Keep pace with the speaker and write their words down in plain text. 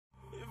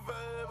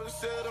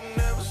Said I'm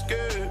never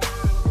scared.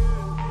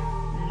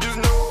 Just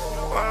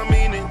know I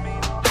mean it.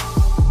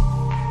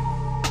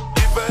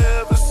 If I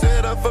ever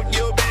said I fuck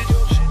your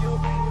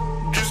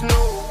bitch, just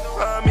know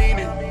I mean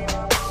it.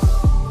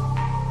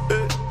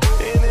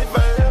 And if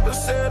I ever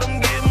said I'm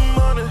getting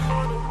money,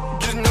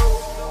 just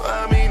know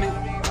I mean it.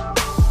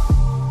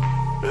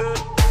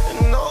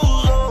 And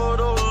oh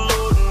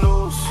Lord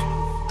knows,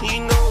 He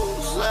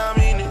knows I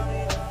mean it.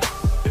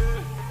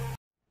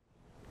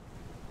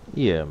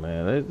 Yeah,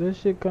 man, that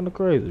shit kind of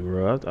crazy,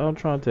 bro. I'm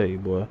trying to tell you,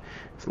 boy.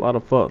 It's a lot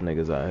of fuck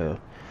niggas out here.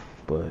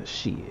 But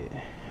shit,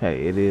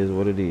 hey, it is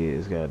what it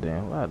is,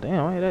 goddamn. Wow,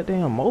 damn, ain't that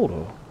damn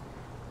motor?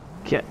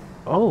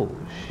 Oh,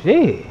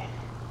 shit.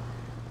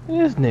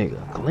 This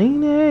nigga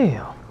clean as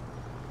hell.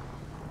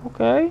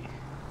 Okay.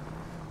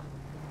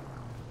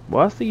 Boy,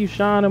 I see you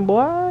shining,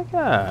 boy.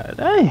 God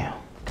damn.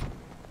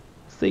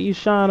 See you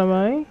shining,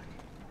 man.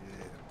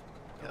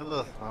 Yeah,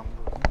 look,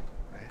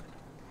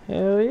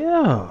 Hell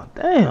yeah.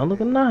 Damn,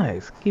 looking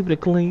nice. Keep it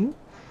clean. you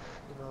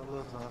know,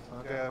 listen,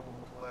 I got him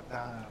one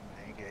time,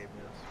 man. He gave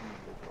me a sweet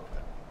little.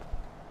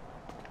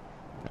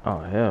 Oh,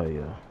 hell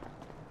yeah.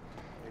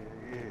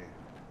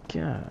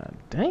 Yeah. God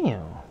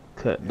damn.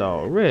 Cut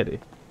already.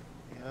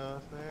 You know what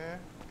I'm saying?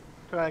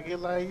 Trying to get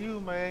like you,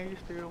 man. You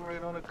still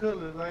working on the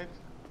colors, ain't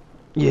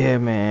you? Yeah,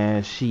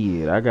 man.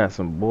 Shit. I got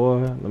some, boy.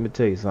 Let me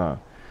tell you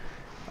something.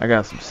 I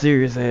got some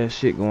serious ass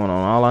shit going on.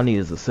 All I need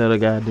is a set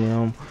of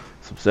goddamn,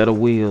 some set of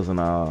wheels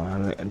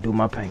and do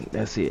my paint.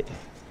 That's it.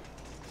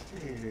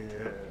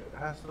 Yeah.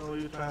 How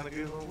soon you trying to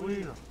get on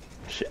wheel?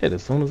 Shit,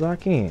 as soon as I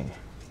can.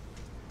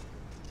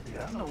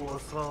 Yeah, I know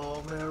what's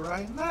on there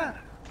right now.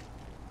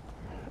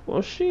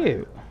 Well,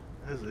 shit.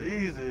 It's an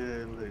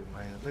easy lick,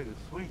 man. Nigga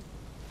sweet.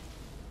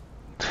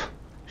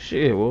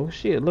 Shit, well,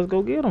 shit. Let's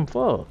go get them,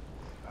 fuck.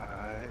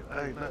 Alright.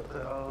 Hey,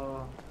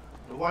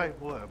 the white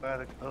boy by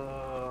the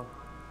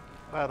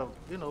by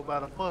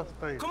the bus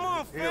station. Come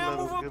on, fam,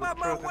 move up out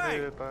my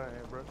way.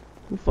 Bro.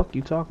 Who the fuck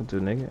you talking to,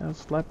 nigga? I'll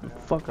slap the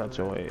fuck out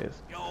your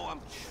ass. Yo, I'm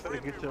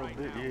tripping. Get your Right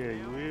dick. now. Yeah,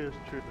 you is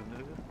tripping,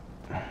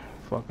 nigga.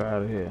 Fuck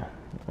out of here.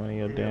 Run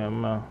your Yeah.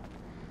 damn mouth.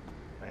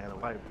 Man, the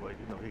white boy,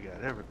 you know he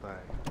got everything.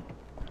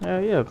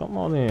 Hell yeah, come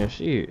on in,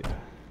 shit.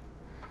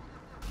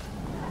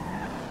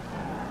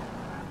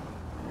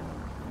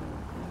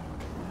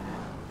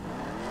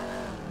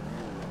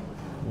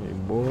 Hey,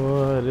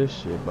 boy, this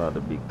shit about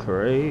to be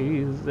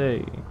crazy.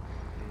 Yeah,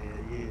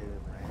 man.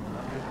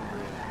 I'm just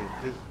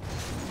ready to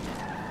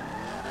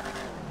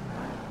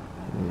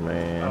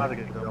Man. I gotta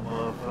get them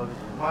motherfuckers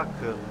from my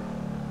color.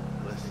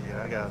 But shit,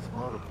 I got some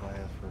other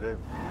plans for them.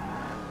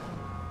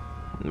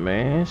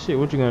 Man, shit,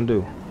 what you gonna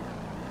do?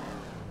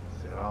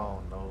 Shit, I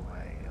don't know,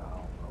 man. I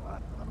don't know.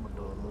 I'm gonna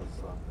do a little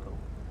something, though.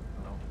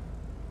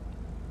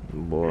 You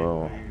know?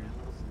 Boy, Maybe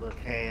a little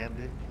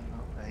candy. You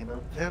know? Ain't no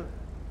telling.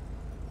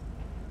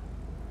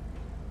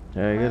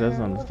 yeah, that's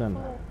Man,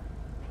 understandable.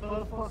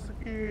 What for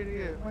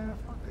security at? Man,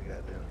 fuck the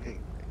goddamn gate.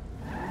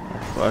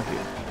 Fuck it.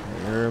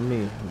 You heard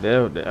me.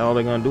 All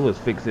they gonna do is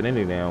fix it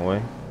any damn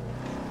way.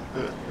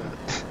 I'm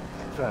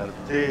trying to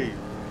tell you.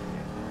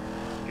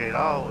 Gate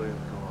always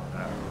going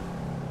out.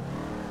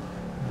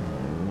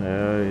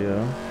 Hell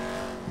yeah.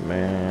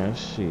 Man,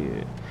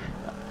 shit.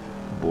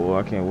 Boy,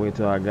 I can't wait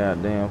till I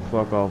goddamn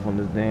fuck off on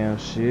this damn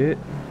shit.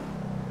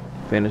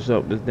 Finish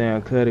up this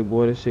damn cutty,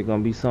 boy. This shit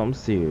gonna be something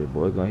serious,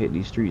 boy. It's gonna hit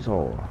these streets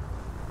hard.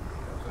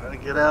 Trying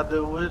to get out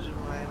there with you,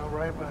 man. I'm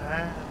right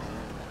behind.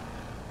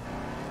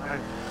 Right.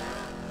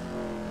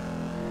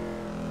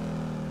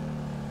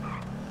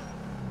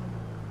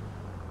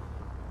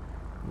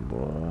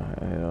 Boy,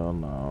 hell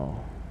no.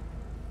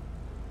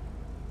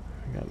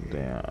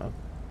 Goddamn.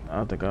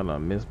 I think I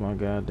done missed my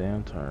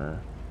goddamn turn.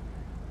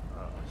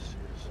 Oh, shit,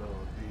 so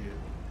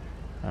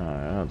did.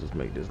 Alright, I'll just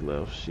make this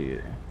left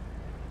shit.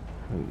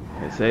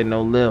 It say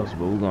no lefts,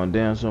 but we're gonna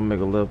damn sure make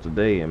a left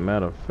today. And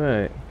matter of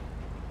fact,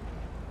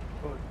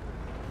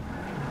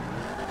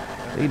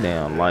 these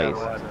damn lights.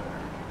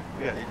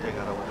 Yeah, you take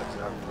out all that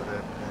time for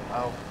that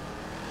out.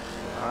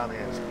 Honey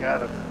and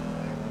scatter.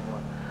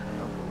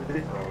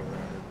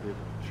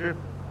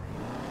 Tripping.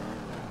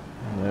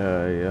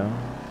 Yeah.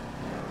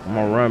 I'm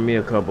gonna run me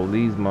a couple of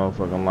these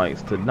motherfucking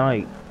lights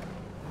tonight.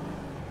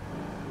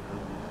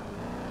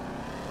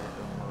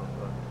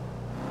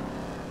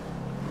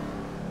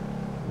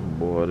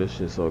 Boy, this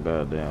shit so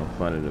goddamn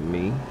funny to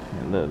me.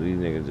 And look, these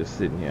niggas just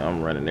sitting here.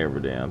 I'm running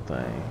every damn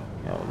thing.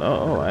 Oh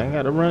no, I ain't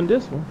gotta run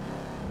this one.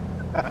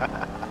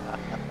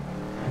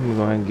 Let me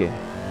go ahead and get.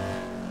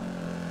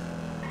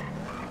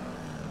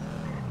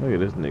 Look at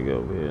this nigga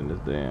over here in this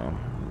damn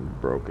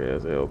broke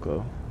ass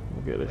Elko.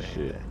 Look at this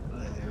shit.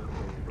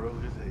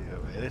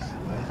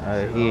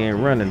 He ain't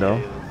running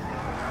though.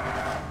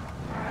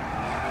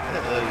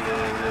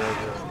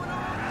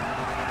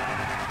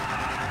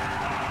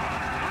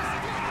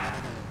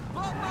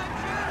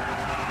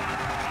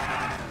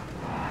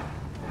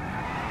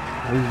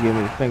 He's giving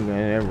me the finger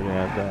and every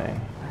damn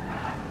thing.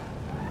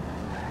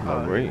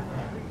 Oh, great.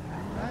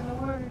 I know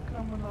where you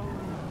coming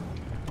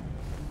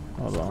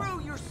over. Hold on.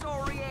 Screw your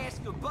sorry ass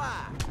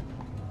goodbye.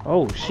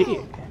 Oh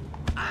shit.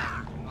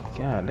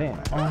 God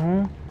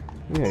damn.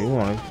 Yeah, you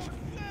want a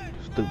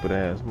stupid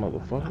ass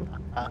motherfucker.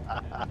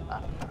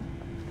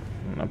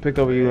 I'll pick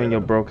up you in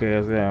your broke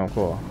ass damn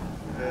car.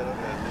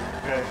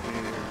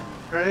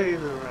 Crazy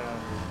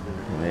around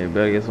this Man, you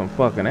better get some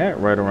fucking act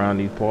right around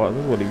these parts.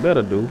 That's what he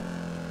better do.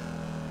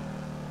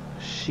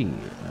 Shit.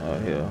 Oh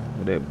hell,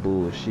 with that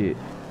bullshit.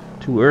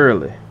 Too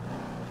early.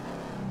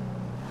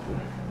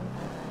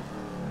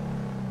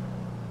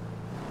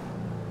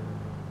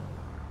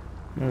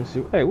 Let me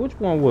see. Hey, which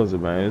one was it,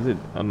 man? Is it?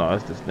 Oh no,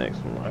 it's this next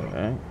one,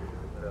 right?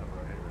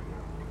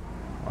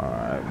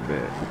 Alright,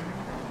 bet.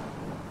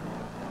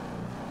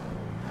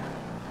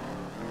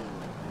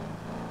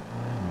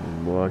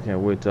 Boy, I can't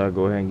wait till I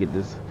go ahead and get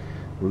this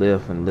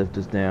lift and lift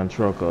this damn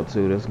truck up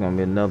too. That's gonna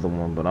be another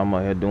one, but I'm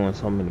out here doing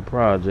so many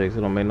projects,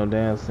 it don't make no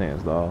damn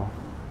sense, dawg.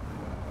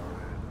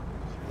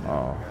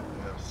 Oh.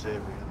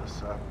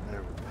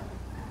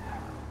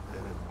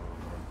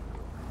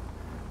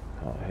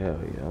 Oh hell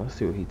yeah. Let's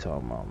see what he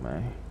talking about,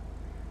 man.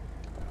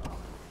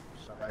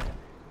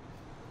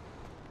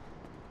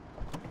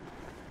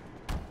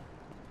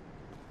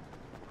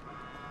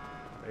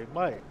 Hey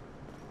Mike.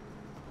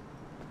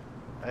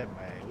 Hey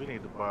man, we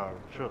need to borrow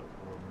the truck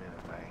for a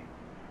minute, man.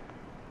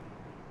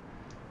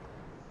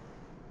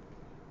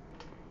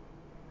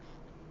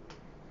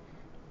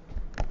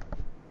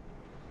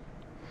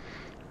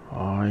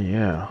 Oh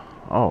yeah.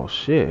 Oh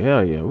shit,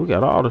 hell yeah. We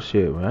got all the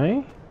shit,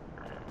 man.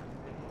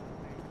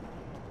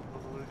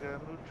 We got a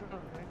new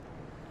truck,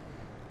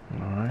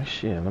 man. Alright,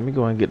 shit. Let me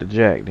go and get the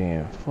jack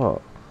then.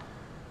 Fuck.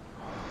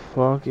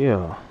 Fuck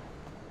yeah.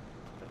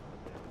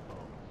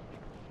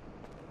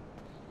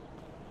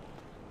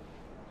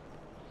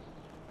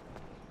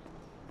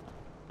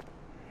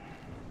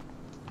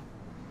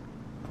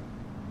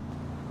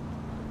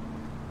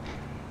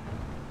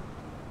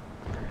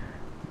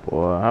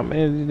 Boy, how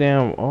many of these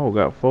damn... Oh,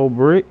 got 4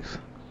 bricks?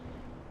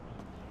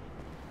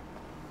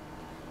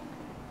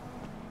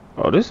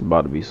 Oh, this is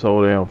about to be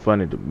so damn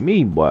funny to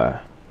me, boy.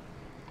 Man,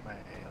 I'm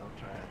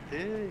trying to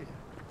tell you.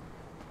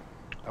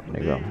 I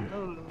believe you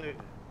know the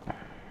nigga.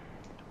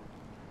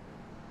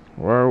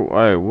 Well,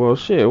 hey, well,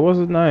 shit. What's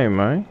his name,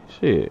 man?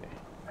 Shit.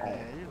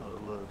 Man, you know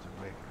the little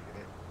Jamaican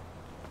guy.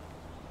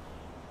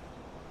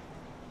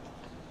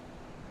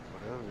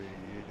 Whatever he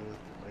is,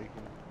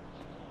 Jamaican.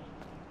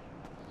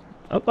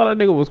 I thought that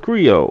nigga was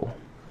Creole.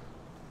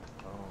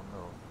 I don't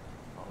know.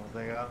 Only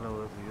thing I know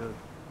is he is.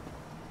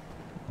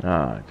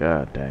 Ah,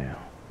 goddamn.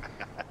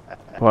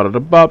 Part of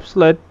the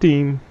bobsled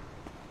team.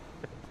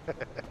 Damn,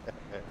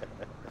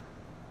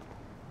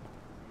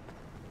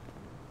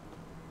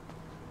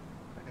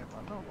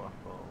 I know my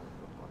phone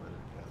was one of the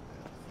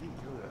goddamn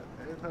seats.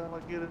 Every time I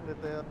get in the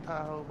damn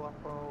Tahoe, my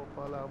phone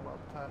fall out my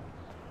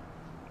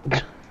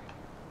pocket.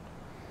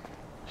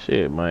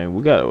 Shit, man.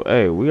 We got...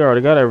 Hey, we already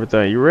got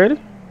everything. You ready?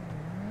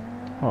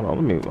 Hold on,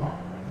 let me go.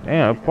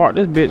 Damn, park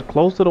this bitch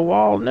close to the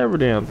wall and every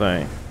damn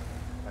thing.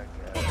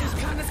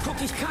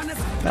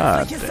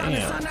 God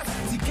damn.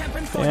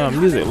 Damn,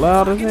 music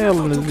loud as hell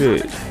in this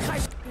bitch.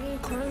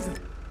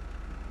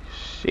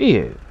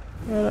 Shit.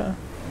 Yeah.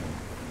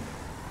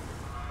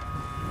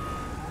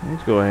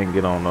 Let's go ahead and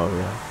get on over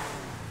here.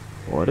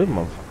 Boy, this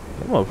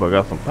motherfucker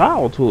got some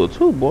power to it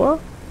too, boy.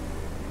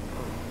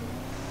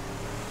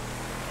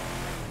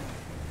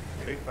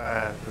 Big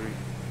 5-3.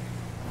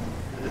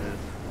 This is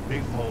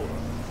big motor.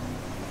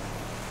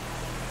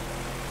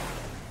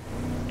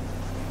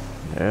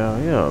 Hell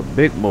yeah,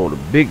 big motor,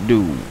 big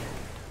dude.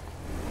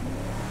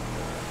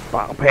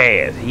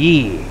 Bypass,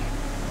 yeah.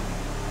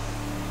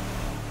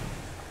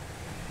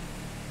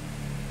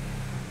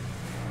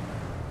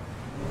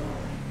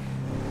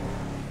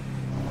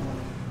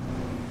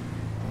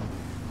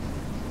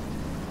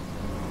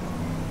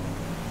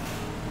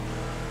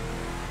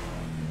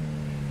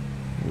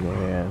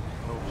 Yeah.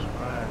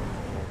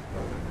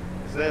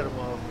 Said a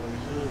motherfucker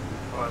should be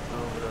parked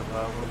over there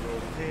by one of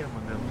those Tim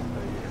and them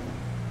stay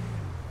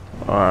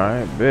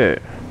Alright,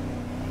 bet.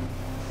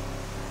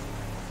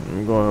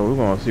 We're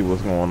gonna see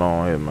what's going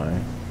on here,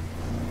 man.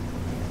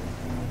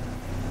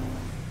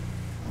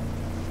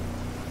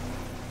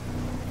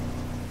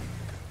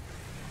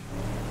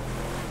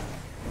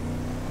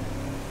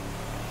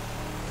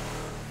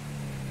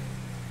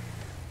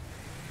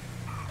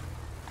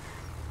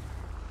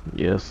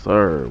 Yes,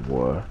 sir,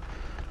 boy.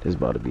 This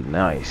about to be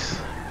nice.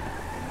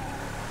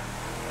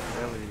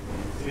 Hell, you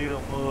see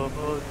them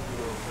motherfuckers, you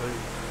gonna say,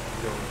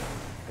 you gonna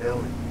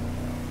hell,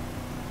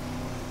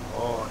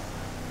 hard.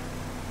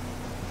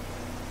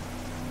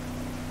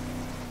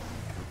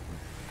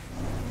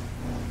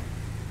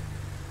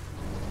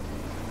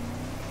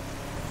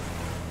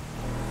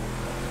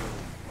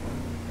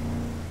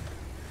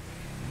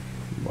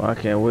 Boy, I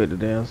can't wait to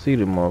damn see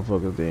the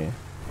motherfuckers then.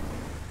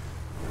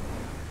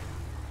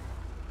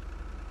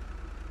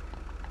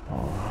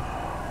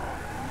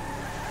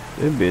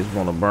 This bitch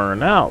wanna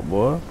burn out,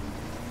 boy.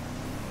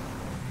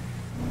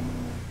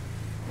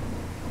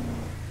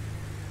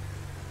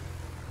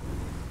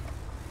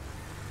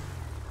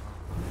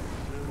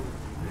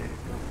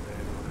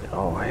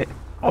 Oh, hey.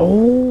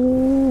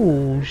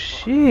 Oh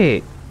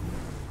shit.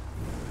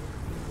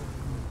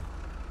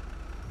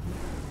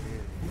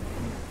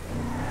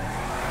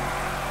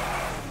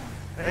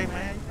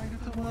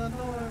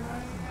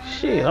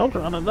 shit. I'm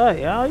trying to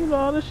die, y'all. You know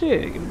all this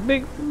shit.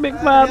 Big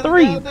 5'3".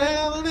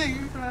 Goddamn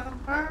nigga, you trying to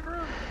murder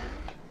him?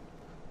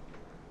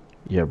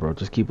 Yeah, bro.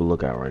 Just keep a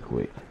lookout right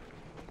quick.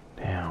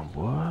 Damn,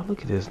 boy.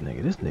 Look at this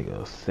nigga. This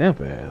nigga a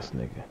simp ass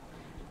nigga.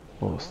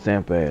 Oh,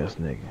 simp ass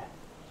nigga.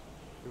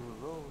 It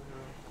was over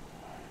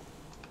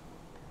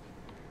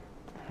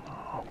here.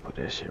 Oh, put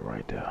that shit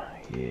right there.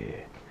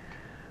 Yeah.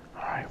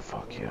 Alright,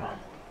 fuck yeah.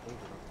 Look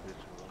at them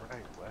bitches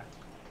right, boy.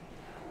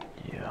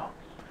 Yeah.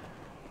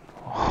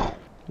 Oh,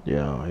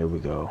 yeah, here we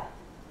go.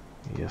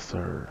 Yes,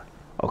 sir.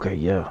 Okay,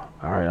 yeah.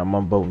 Alright, I'm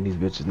unbolting these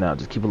bitches now.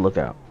 Just keep a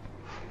lookout.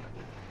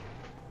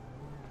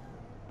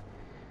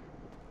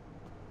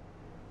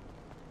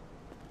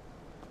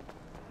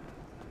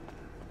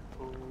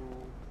 Oh,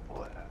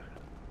 boy.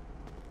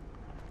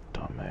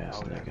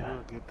 Dumbass Oh, yeah, nigga.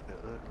 we'll get that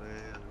ugly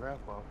ass rap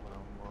off of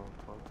them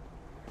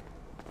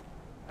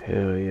motherfuckers.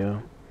 Hell yeah.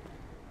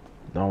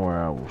 Don't worry,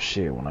 I will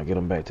shit. When I get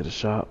him back to the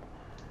shop,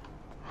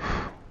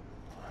 I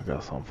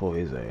got something for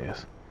his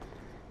ass.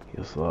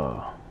 Yes,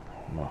 I'm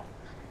gonna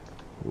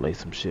lay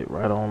some shit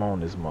right on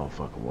this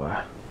motherfucker, boy.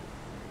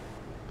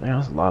 Damn,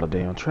 there's a lot of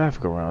damn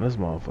traffic around this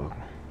motherfucker.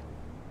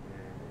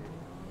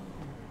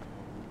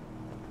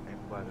 Ain't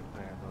nobody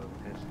paying no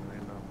attention.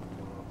 Ain't no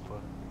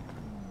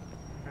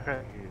motherfucker.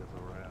 Crackheads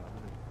around.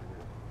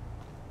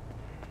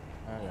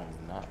 I am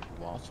not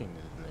watching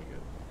this nigga.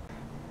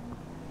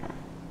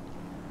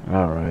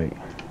 Alright.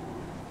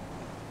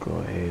 Go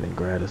ahead and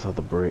grab this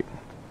other brick.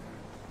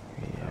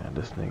 Yeah,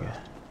 this nigga.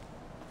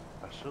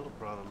 I should have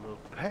brought a little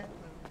pack.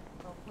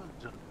 I'm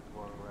just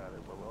going around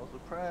it, but I was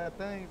surprised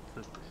they ain't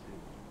took the shit.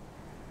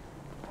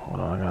 Hold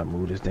on, I gotta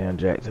move this damn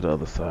jack to the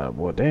other side.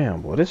 Boy,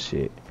 damn, boy, this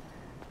shit.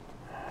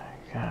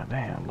 God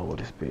damn, lower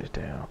this bitch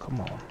down. Come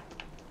on.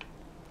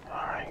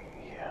 Alright,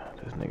 yeah,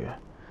 this nigga.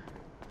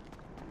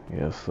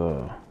 Yes,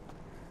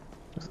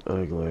 this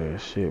ugly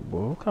ass shit,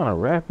 boy. What kind of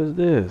rap is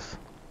this?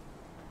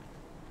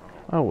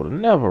 I would've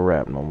never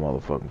rapped no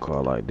motherfucking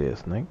car like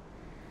this, nigga.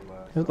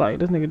 It's like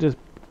this nigga just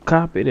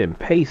copied and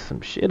pasted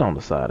some shit on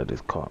the side of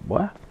this car,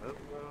 boy.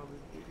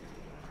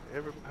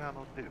 Every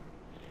panel different.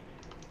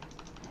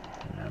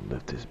 I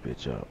lift this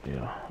bitch up,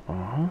 yeah.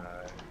 Alright,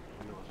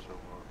 we gonna show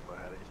motherfucker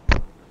how they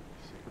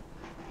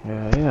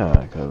start.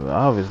 Yeah, cause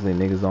obviously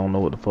niggas don't know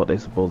what the fuck they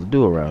supposed to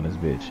do around this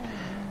bitch.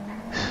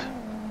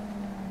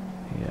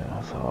 Yeah,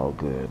 it's all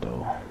good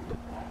though.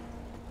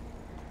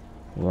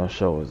 We're gonna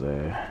show his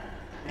ass.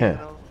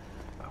 Yeah.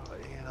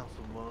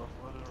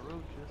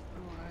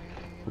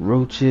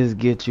 Roaches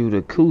get you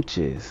the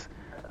cooches.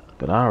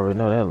 But I already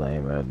know that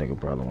lame ass nigga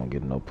probably won't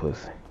get no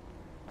pussy.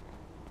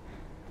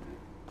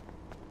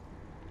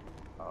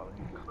 All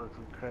these crooks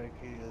and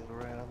crackheads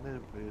around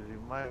this bitch,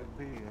 it might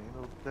be, ain't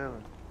no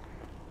telling.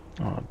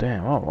 Oh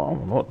damn, I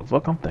don't know what the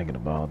fuck I'm thinking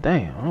about.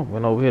 Damn, I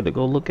went over here to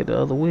go look at the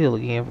other wheel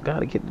again. Forgot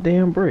to get the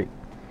damn brake.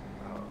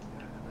 Oh,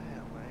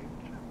 goddamn, I ain't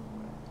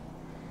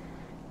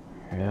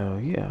tripping, man. Hell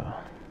yeah.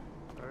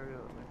 Hurry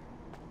up,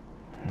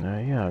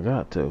 man. Yeah, I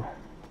got to.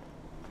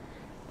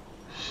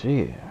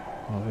 Shit,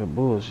 over here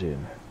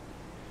bullshitting.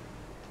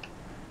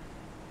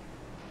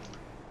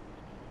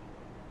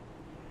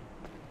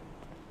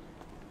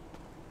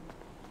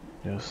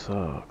 Yes,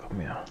 sir. Come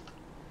here.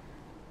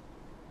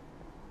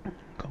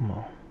 Come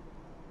on.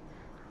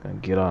 Gonna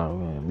get out.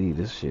 We're gonna leave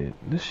this shit.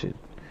 This shit,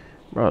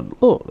 bro.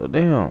 Look, the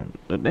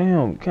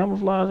damn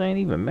camouflage ain't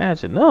even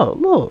matching up.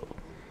 Look,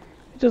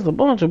 it's just a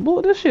bunch of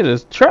bull. This shit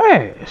is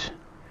trash.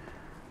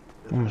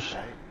 I'm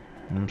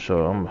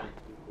sure.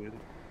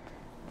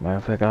 Matter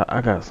of fact,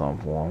 I got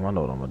something for him. I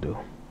know what I'm gonna do.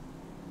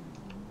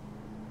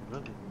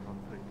 Really, I'm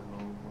taking the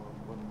whole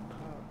motherfucking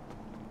car.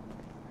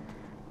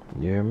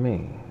 You hear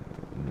me?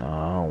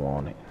 Nah, I don't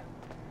want it.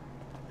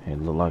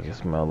 It look like it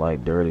smell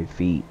like dirty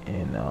feet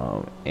and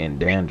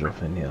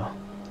dandruff in here.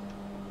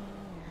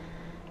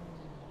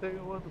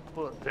 Nigga, what the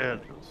fuck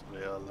dandruff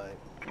smell like?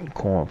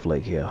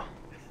 Cornflake here.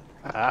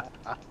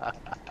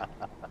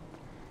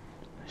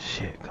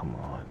 Shit, come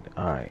on.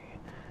 Alright.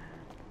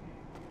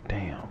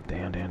 Damn. Hold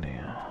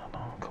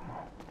on, come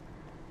on.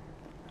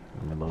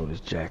 Let me load this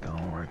jack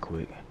on right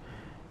quick.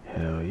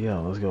 Hell yeah,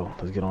 let's go.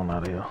 Let's get on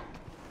out of here.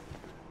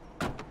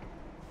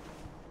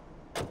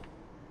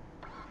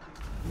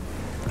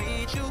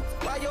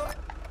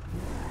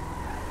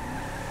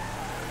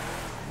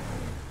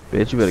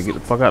 Bitch, you better get the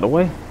fuck out of the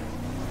way.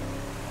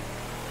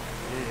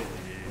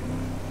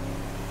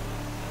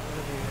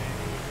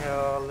 Yeah.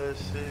 All that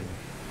shit.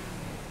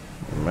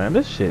 Man,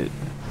 this shit.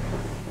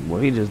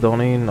 Boy, he just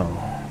don't even know.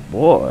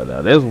 Boy,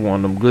 now that's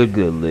one of them good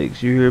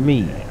licks. You hear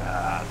me? I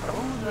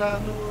told you I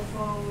knew what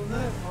phone was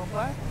that, my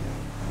boy.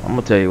 I'm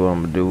gonna tell you what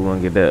I'm gonna do. We're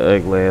gonna get that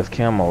ugly ass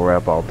camo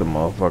wrap off the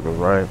motherfuckers,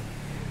 right?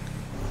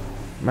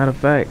 Matter of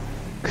fact,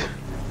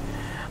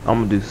 I'm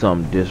gonna do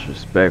something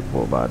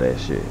disrespectful about that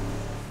shit.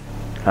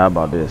 How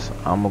about this?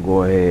 I'm gonna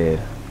go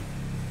ahead.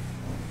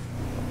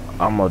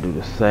 I'm gonna do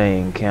the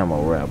same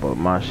camo wrap, but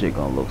my shit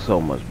gonna look so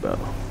much better. I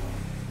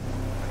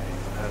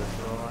just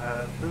don't know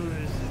how to do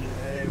this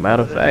shit. Hey,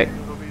 Matter of that fact,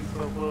 shit gonna be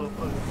so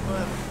motherfucking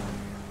funny.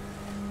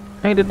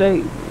 ain't the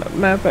day,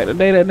 matter of fact, the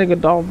day that nigga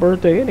Dolph's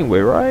birthday anyway,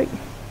 right?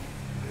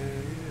 Yeah,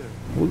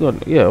 we're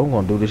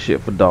gonna do this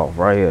shit for Dolph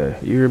right here.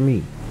 You hear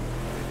me?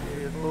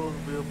 It's supposed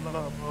to be a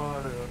block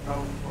party, a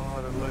house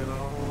party later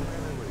on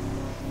anyway.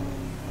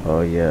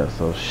 Oh yeah,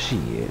 so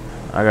shit.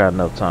 I got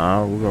enough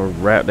time. We're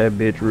gonna wrap that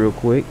bitch real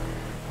quick.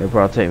 It'll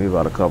probably take me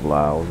about a couple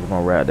hours. We're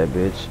gonna wrap that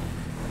bitch.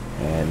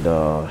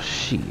 And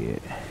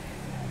shit.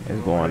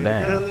 It's going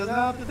down. Hell is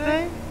out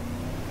today?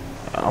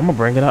 I'm gonna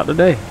bring it out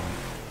today.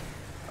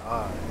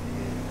 Alright,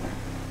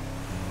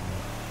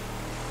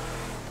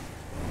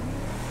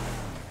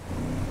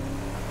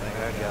 I think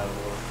I got a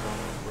little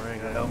something to bring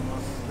out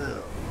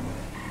myself.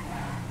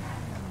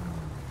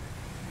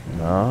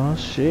 Oh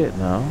shit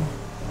now.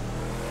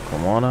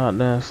 Come on out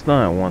there and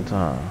stunt one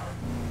time.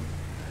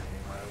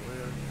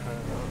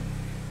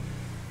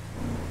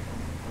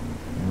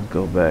 Let's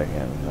go back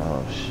and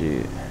oh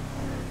shit.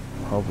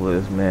 Hopefully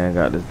this man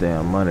got this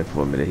damn money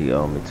for me that he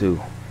owed me too.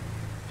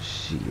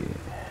 Shit.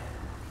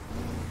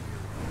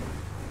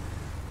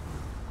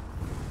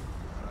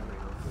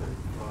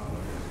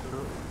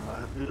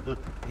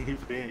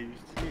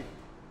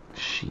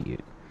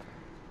 Shit.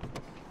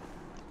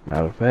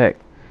 Matter of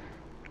fact,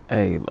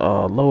 hey,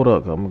 load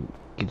up. I'm gonna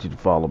get you to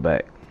follow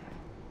back.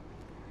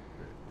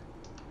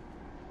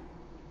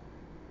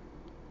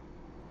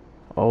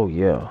 Oh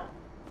yeah.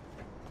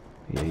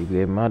 Yeah, he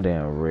gave my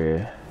damn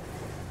red.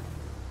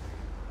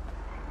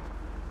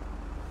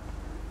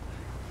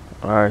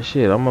 Alright,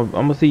 shit. I'm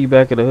gonna see you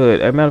back at the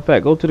hood. As a matter of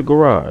fact, go to the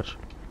garage.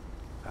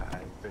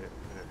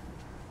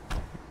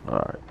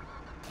 Alright.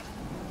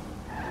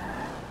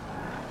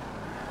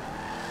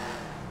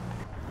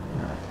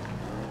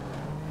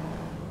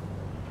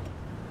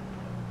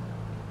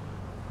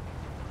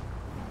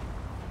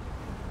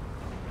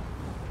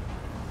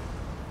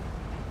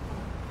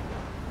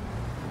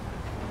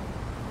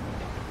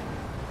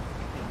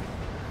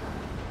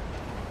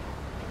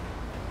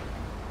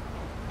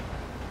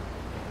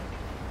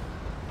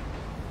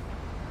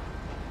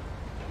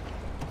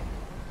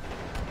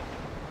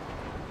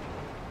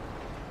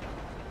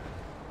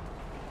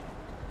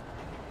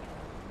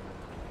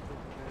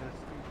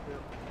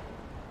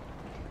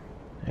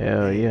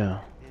 Hell yeah.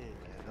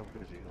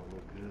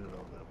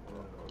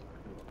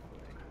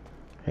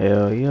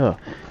 Hell yeah.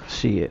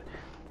 Shit.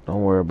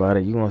 Don't worry about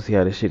it. You gonna see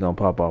how this shit gonna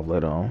pop off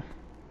later on.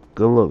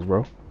 Good looks,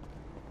 bro.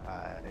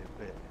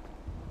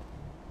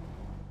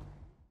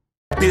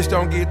 Bitch,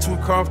 don't get too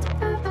comfortable.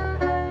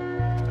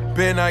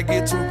 Better not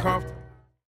get too comfortable.